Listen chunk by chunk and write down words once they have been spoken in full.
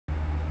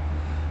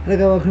Hello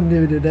guys, welcome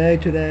to today.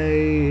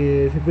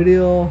 Today is a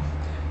video.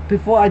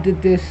 Before I did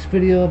this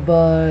video,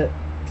 but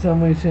for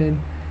some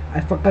reason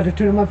I forgot to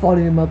turn my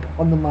volume up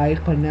on the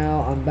mic. But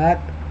now I'm back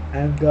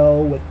and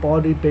go with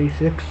Baldi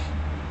Basics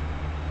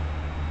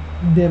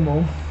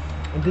demo.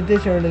 I did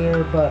this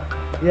earlier, but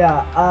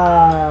yeah,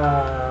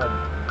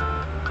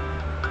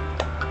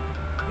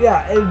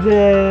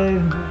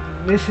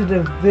 this is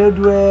a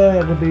video.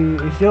 It'll be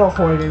it's still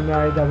recording,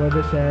 right? That what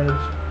it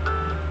says.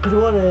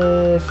 What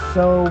is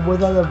so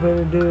without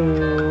further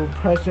ado,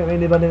 press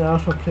anybody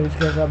else will please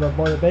give up a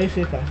more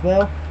basic as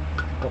well.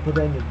 I'll put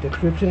that in the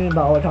description,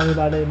 but I'll talk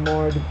about it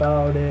more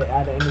about it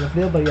at the end of the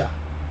video. But yeah,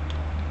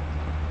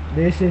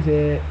 this is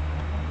it.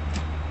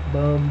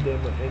 Boom,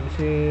 demo ends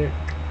here.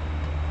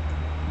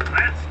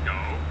 Let's go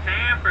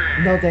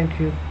camping. No, thank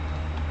you.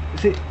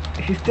 See,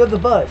 he's still the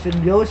bus. It's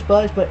Yo's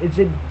bus, but it's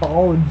in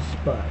Bald's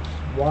bus.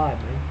 Why,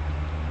 man?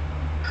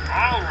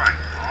 Alright,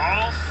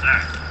 all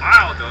set.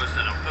 I'll go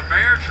set up the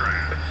bear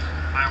traps.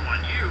 I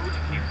want you to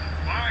keep the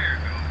fire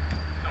going.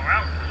 Go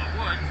out to the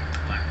woods,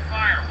 collect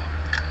firewood,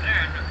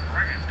 then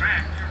bring it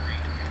back to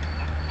refuel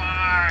the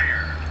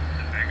fire.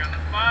 The bigger the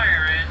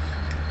fire is,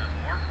 the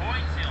more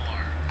points you'll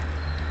earn.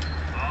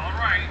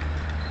 Alright,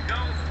 go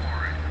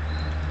for it.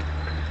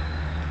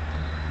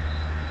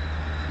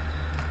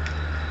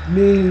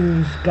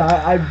 Means,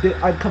 guy,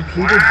 I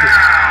completed this.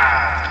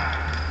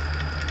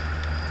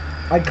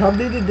 I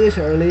completed this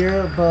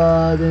earlier,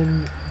 but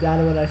then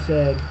that's what I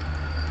said.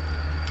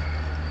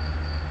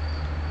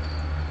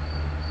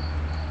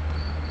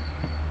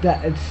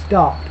 That it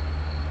stopped.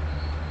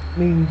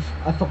 Means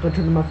I forgot to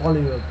turn my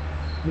volume up.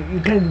 You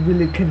can't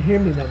really hear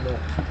me that much,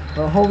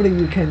 but hopefully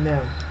you can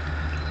now.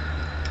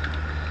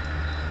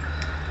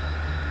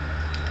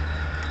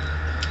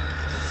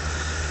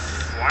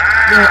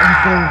 Wow!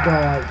 Yeah, thank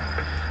God.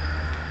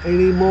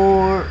 Any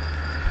more?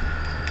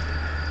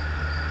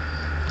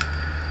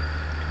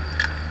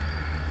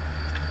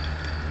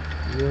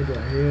 Wood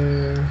right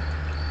here.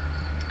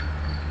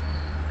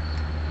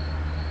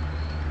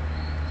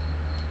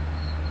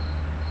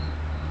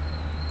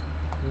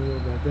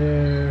 Wood right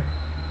there.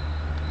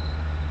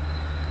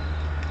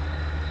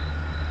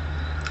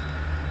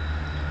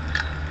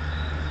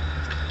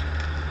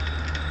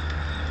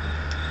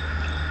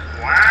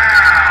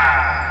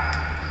 Wow!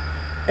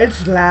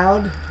 It's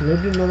loud.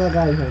 Let you know that,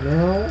 guys, right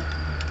now.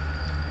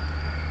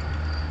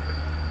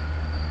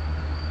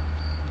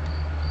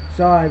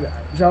 Sorry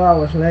I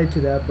was late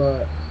to that,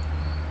 but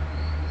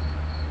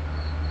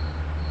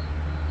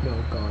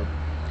no, God,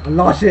 I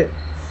lost it.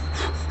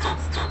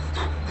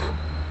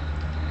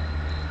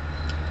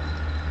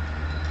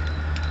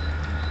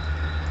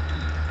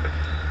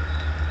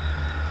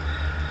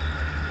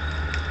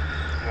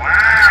 Wow!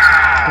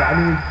 I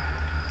mean,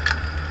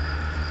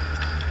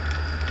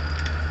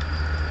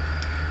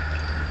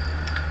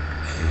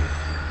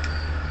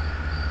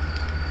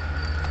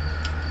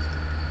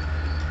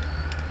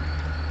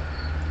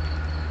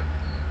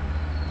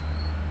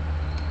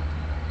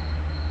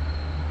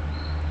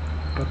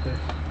 got this.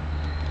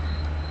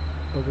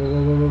 Go, go, go,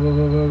 go, go,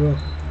 go, go, go.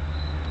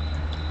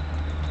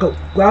 Go,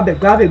 grab it,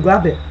 grab it,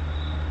 grab it.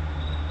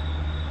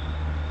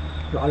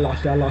 No, I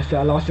lost it, I lost it,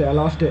 I lost it, I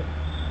lost it.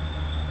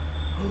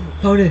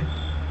 Found it.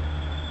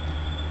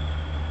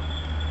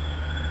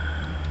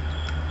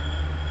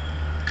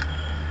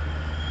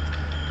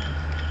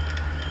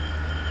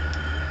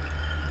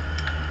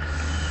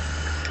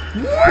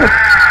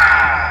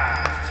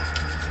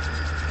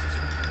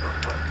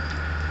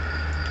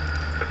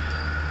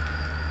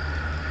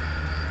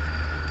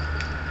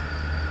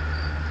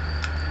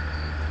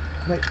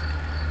 Like,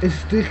 it's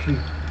sticky.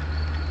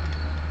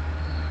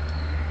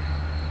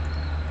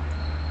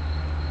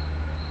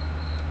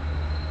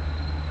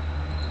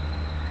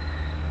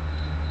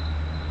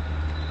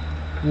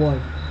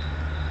 One.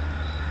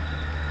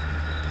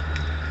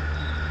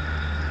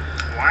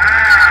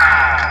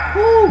 Wow!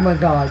 Oh my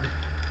God.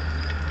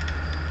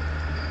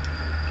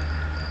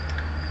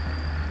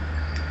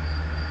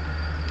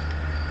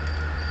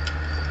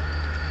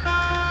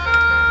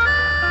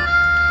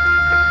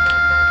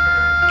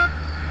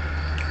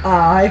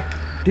 I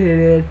did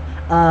it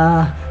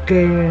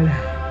again.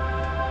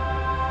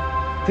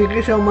 Thank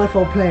you so much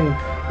for playing.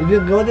 If you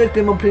enjoyed this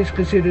demo, please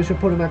consider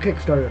supporting my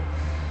Kickstarter.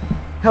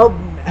 Help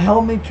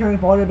me turn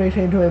Baldi Base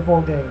into a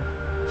full game.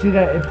 See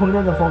that it put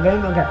on the full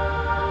game? Okay.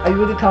 I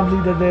really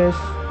completed this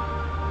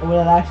over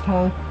the last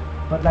time,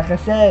 but like I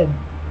said,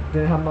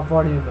 didn't have my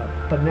volume up.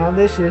 But now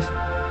this is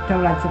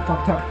time like to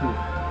talk to you.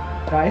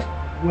 Guys,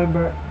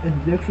 remember in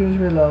the description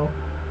below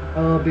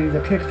will be the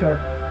Kickstarter.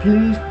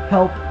 Please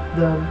help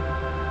them.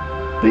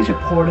 Please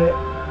support it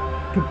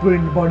to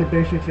bring the Baldi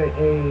Basics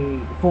a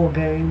full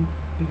game,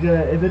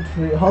 because if it's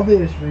free, hopefully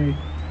it's free,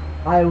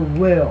 I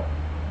will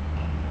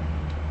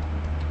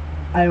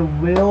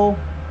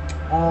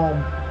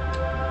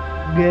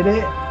get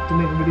it to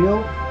make a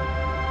video.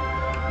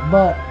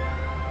 But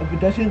if it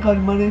doesn't cost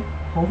money,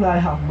 hopefully I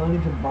have money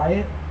to buy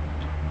it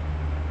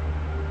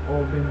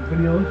or make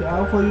videos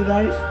out for you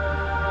guys.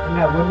 And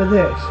now remember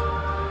this,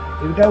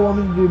 if you guys want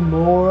me to do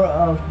more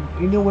of,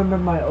 remember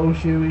my old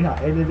series, I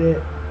ended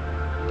it.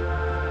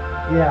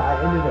 Yeah, I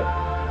ended it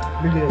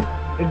because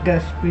it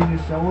gets being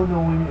so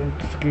annoying and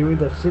scaring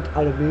the shit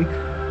out of me.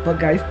 But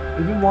guys,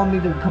 if you want me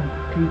to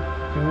keep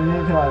doing it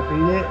until I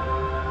beat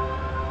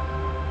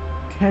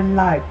it, 10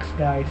 likes,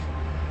 guys.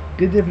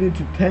 Get the video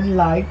to 10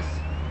 likes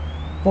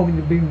for me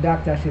to bring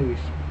back that series.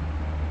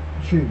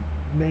 Soon,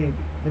 maybe.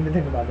 Let me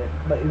think about it.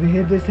 But if you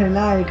hit this 10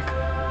 likes,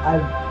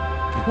 I'm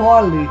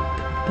probably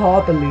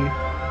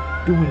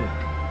doing it.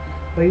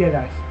 But yeah,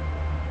 guys.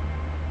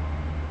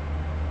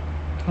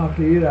 Talk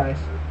to you guys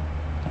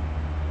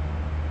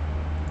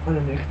on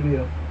the next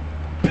video.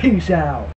 Peace out.